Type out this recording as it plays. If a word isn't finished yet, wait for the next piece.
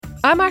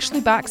I'm Ashley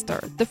Baxter,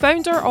 the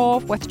founder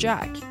of With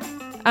Jack.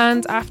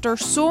 And after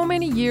so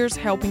many years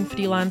helping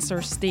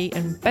freelancers stay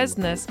in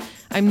business,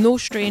 I'm no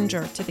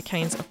stranger to the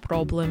kinds of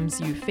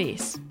problems you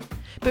face.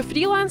 But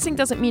freelancing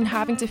doesn't mean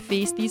having to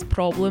face these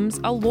problems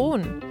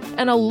alone.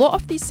 In a lot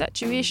of these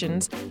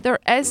situations, there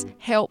is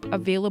help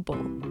available.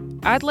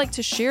 I'd like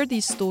to share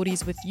these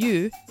stories with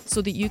you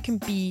so that you can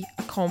be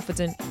a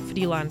confident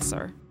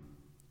freelancer.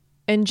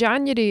 In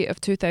January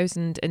of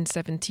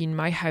 2017,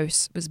 my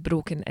house was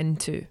broken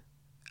into.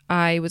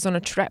 I was on a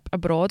trip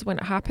abroad when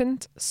it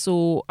happened,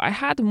 so I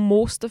had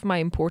most of my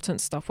important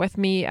stuff with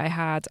me. I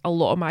had a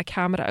lot of my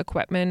camera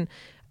equipment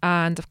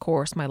and, of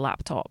course, my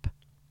laptop.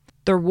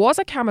 There was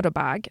a camera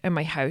bag in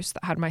my house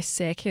that had my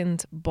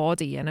second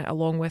body in it,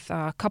 along with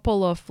a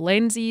couple of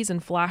lenses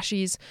and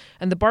flashes,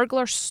 and the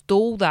burglar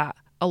stole that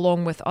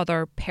along with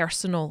other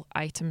personal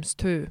items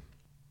too.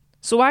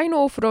 So I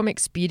know from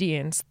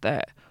experience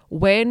that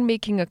when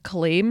making a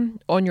claim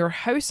on your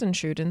house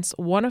insurance,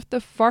 one of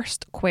the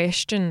first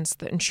questions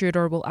the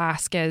insurer will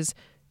ask is,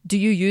 do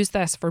you use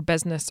this for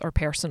business or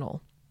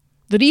personal?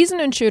 The reason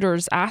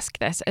insurers ask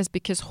this is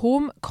because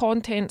home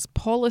contents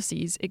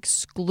policies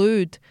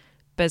exclude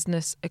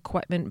business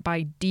equipment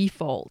by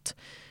default.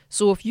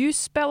 So if you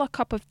spill a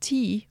cup of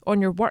tea on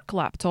your work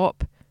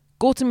laptop,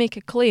 go to make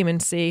a claim and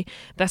say,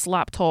 this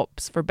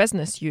laptop's for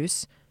business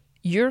use,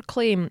 your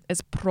claim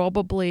is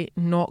probably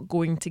not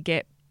going to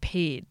get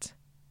paid.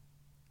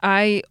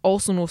 I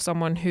also know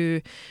someone who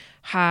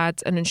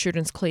had an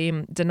insurance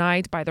claim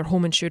denied by their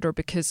home insurer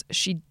because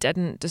she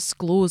didn't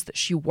disclose that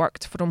she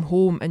worked from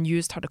home and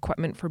used her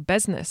equipment for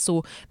business.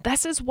 So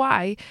this is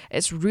why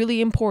it's really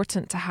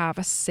important to have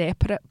a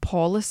separate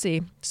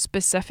policy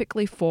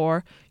specifically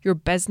for your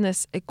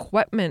business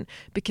equipment,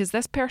 because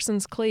this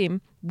person's claim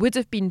would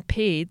have been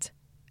paid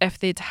if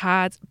they'd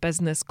had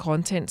business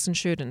contents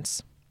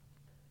insurance.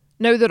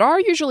 Now, there are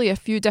usually a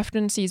few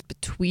differences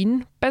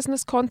between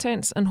business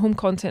contents and home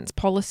contents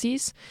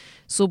policies,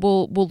 so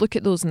we'll look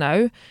at those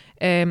now.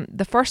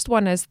 The first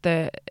one is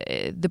the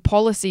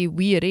policy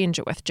we arrange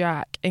it with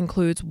Jack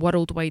includes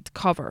worldwide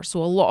cover.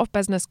 So a lot of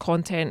business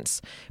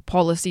contents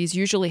policies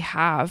usually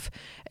have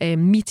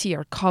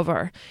meatier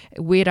cover,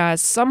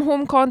 whereas some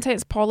home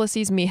contents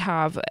policies may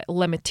have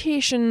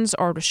limitations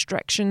or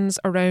restrictions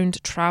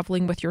around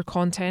travelling with your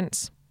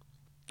contents.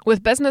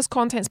 With business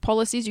contents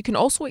policies, you can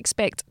also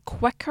expect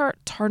quicker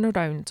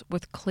turnaround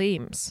with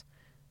claims.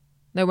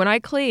 Now, when I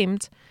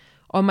claimed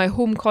on my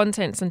home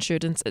contents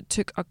insurance, it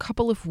took a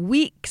couple of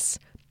weeks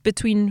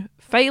between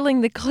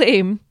filing the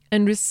claim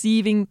and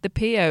receiving the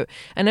payout.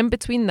 And in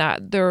between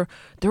that, there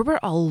were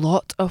a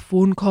lot of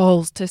phone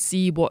calls to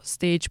see what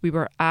stage we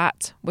were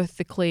at with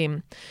the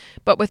claim.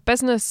 But with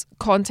business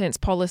contents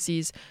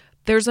policies,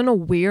 there's an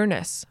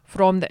awareness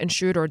from the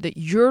insurer that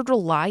you're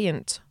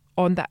reliant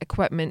on that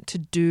equipment to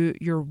do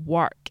your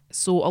work.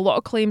 So a lot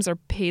of claims are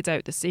paid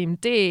out the same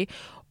day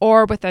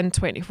or within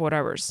 24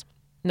 hours.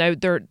 Now,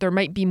 there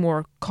might be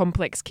more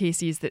complex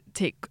cases that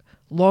take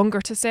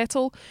longer to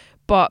settle,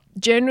 but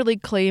generally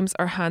claims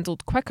are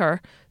handled quicker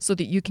so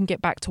that you can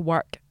get back to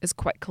work as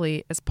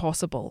quickly as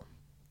possible.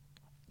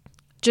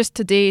 Just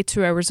today,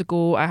 2 hours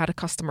ago, I had a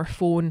customer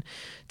phone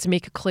to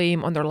make a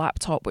claim on their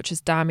laptop which is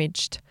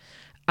damaged,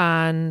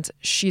 and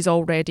she's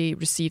already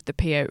received the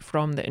payout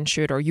from the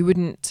insurer. You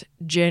wouldn't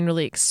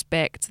generally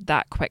expect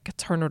that quick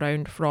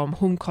turnaround from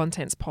home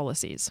contents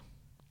policies.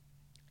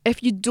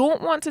 If you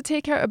don't want to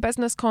take out a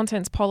business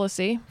contents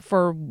policy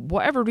for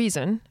whatever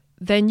reason,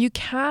 then you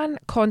can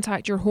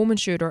contact your home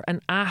insurer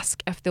and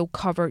ask if they'll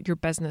cover your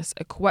business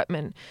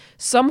equipment.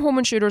 Some home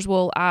insurers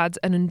will add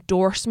an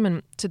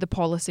endorsement to the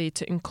policy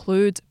to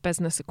include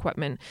business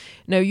equipment.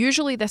 Now,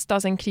 usually this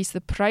does increase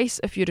the price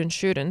of your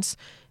insurance,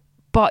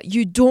 but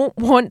you don't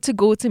want to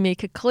go to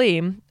make a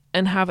claim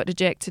and have it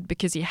rejected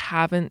because you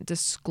haven't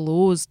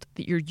disclosed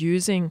that you're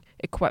using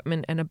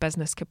equipment in a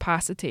business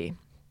capacity.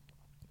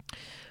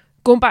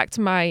 Going back to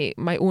my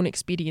own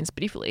experience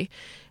briefly,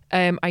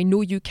 I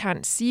know you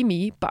can't see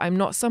me, but I'm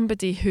not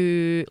somebody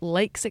who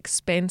likes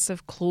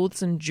expensive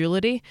clothes and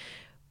jewellery,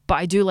 but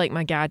I do like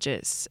my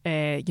gadgets.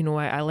 I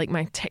like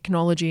my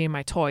technology and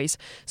my toys.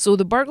 So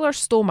the burglar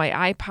stole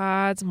my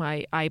iPads,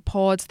 my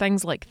iPods,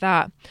 things like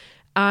that.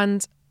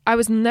 And I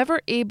was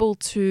never able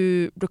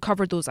to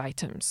recover those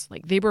items.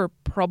 Like, they were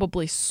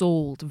probably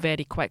sold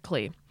very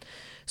quickly.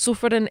 So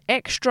for an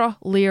extra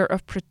layer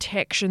of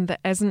protection that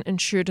isn't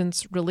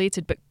insurance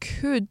related but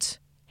could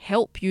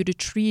help you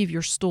retrieve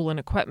your stolen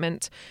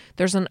equipment,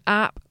 there's an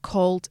app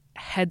called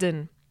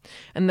Hidden.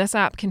 And this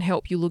app can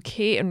help you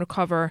locate and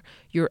recover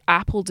your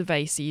Apple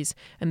devices,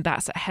 and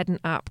that's at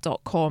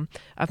hiddenapp.com.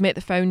 I've met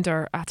the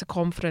founder at a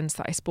conference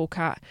that I spoke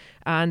at,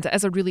 and it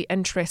is a really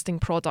interesting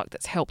product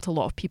that's helped a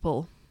lot of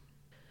people.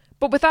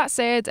 But with that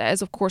said, it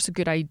is of course a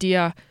good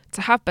idea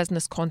to have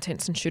business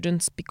contents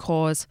insurance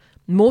because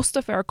most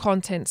of our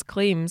contents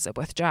claims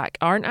with Jack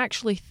aren't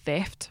actually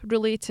theft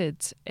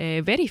related.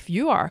 Very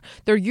few are.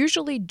 They're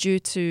usually due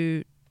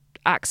to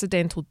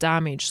accidental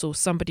damage, so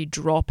somebody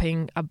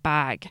dropping a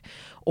bag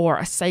or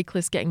a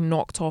cyclist getting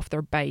knocked off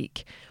their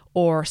bike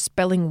or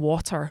spilling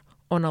water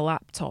on a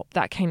laptop,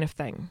 that kind of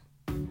thing.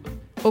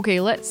 Okay,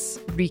 let's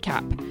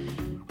recap.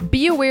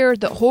 Be aware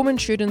that home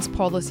insurance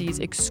policies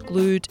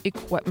exclude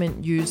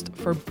equipment used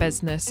for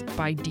business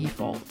by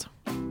default.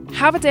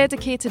 Have a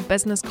dedicated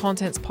business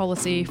contents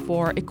policy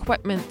for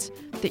equipment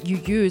that you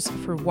use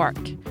for work,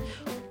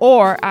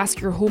 or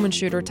ask your home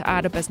insurer to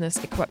add a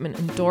business equipment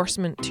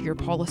endorsement to your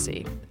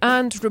policy.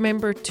 And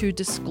remember to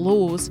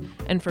disclose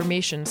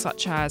information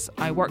such as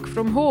I work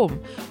from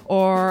home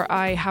or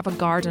I have a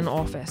garden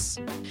office.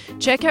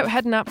 Check out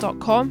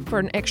hiddenapp.com for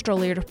an extra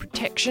layer of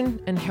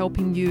protection in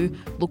helping you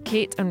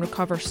locate and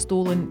recover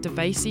stolen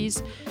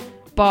devices.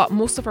 But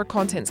most of our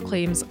contents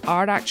claims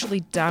are actually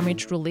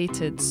damage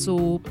related,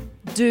 so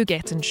do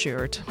get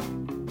insured.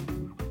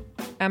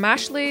 I'm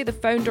Ashley, the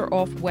founder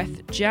of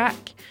With Jack.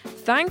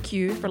 Thank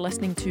you for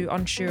listening to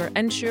Unsure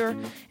Insure.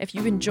 If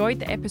you enjoyed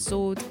the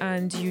episode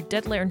and you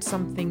did learn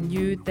something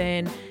new,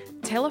 then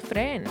tell a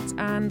friend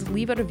and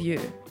leave a review.